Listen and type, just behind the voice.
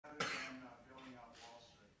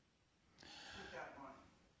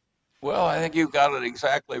Well, I think you got it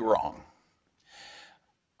exactly wrong.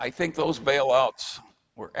 I think those bailouts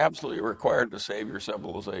were absolutely required to save your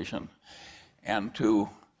civilization and to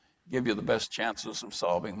give you the best chances of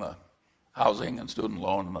solving the housing and student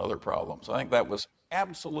loan and other problems. I think that was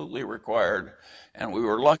absolutely required, and we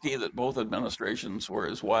were lucky that both administrations were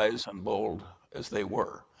as wise and bold as they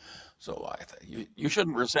were. So you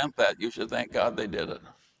shouldn't resent that. You should thank God they did it.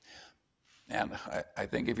 And I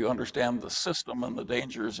think if you understand the system and the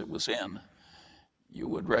dangers it was in, you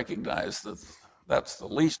would recognize that that's the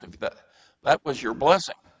least of that. That was your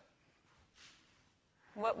blessing.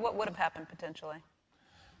 What would have happened potentially?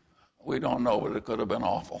 We don't know, but it could have been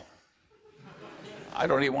awful. I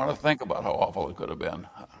don't even want to think about how awful it could have been.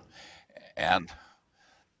 And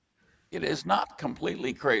it is not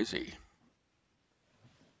completely crazy.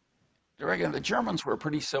 I reckon the Germans were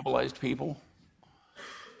pretty civilized people.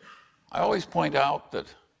 I always point out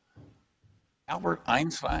that Albert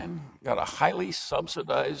Einstein got a highly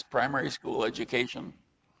subsidized primary school education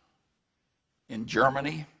in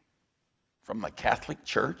Germany from the Catholic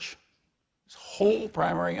Church. His whole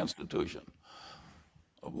primary institution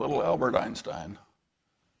of little Albert Einstein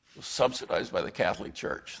was subsidized by the Catholic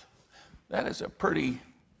Church. That is a pretty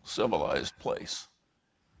civilized place.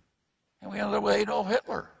 And we ended up with Adolf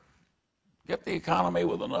Hitler. Get the economy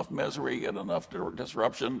with enough misery, get enough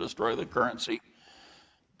disruption, destroy the currency.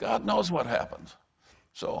 God knows what happens.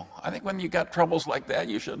 So I think when you got troubles like that,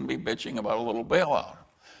 you shouldn't be bitching about a little bailout.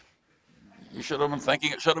 You should have been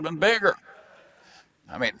thinking it should have been bigger.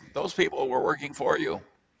 I mean, those people were working for you,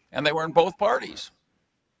 and they were in both parties.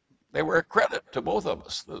 They were a credit to both of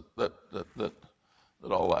us that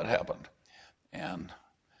all that happened. And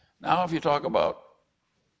now if you talk about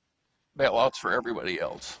bailouts for everybody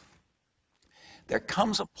else, there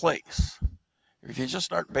comes a place, if you just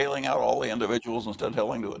start bailing out all the individuals instead of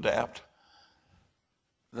having to adapt,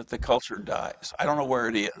 that the culture dies. I don't know where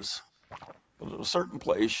it is, but at a certain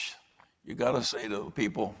place, you got to say to the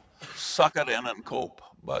people, suck it in and cope,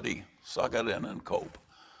 buddy. Suck it in and cope.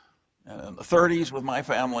 And in the 30s with my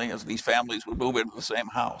family, as these families would move into the same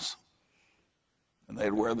house, and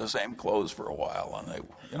they'd wear the same clothes for a while, and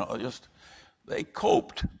they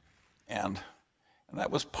coped, and that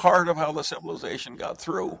was part of how the civilization got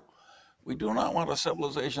through. We do not want a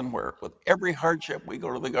civilization where with every hardship we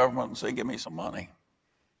go to the government and say, give me some money.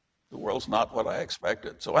 The world's not what I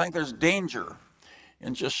expected. So I think there's danger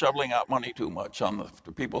in just shoveling out money too much on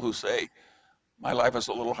the people who say, my life is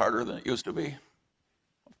a little harder than it used to be.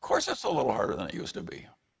 Of course it's a little harder than it used to be.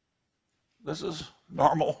 This is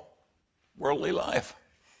normal worldly life.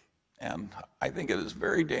 And I think it is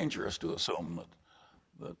very dangerous to assume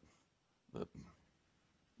that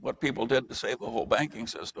what people did to save the whole banking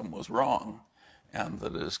system was wrong, and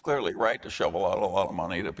that it is clearly right to shovel out a lot of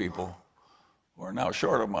money to people who are now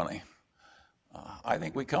short of money. I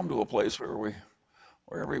think we come to a place where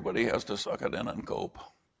everybody has to suck it in and cope.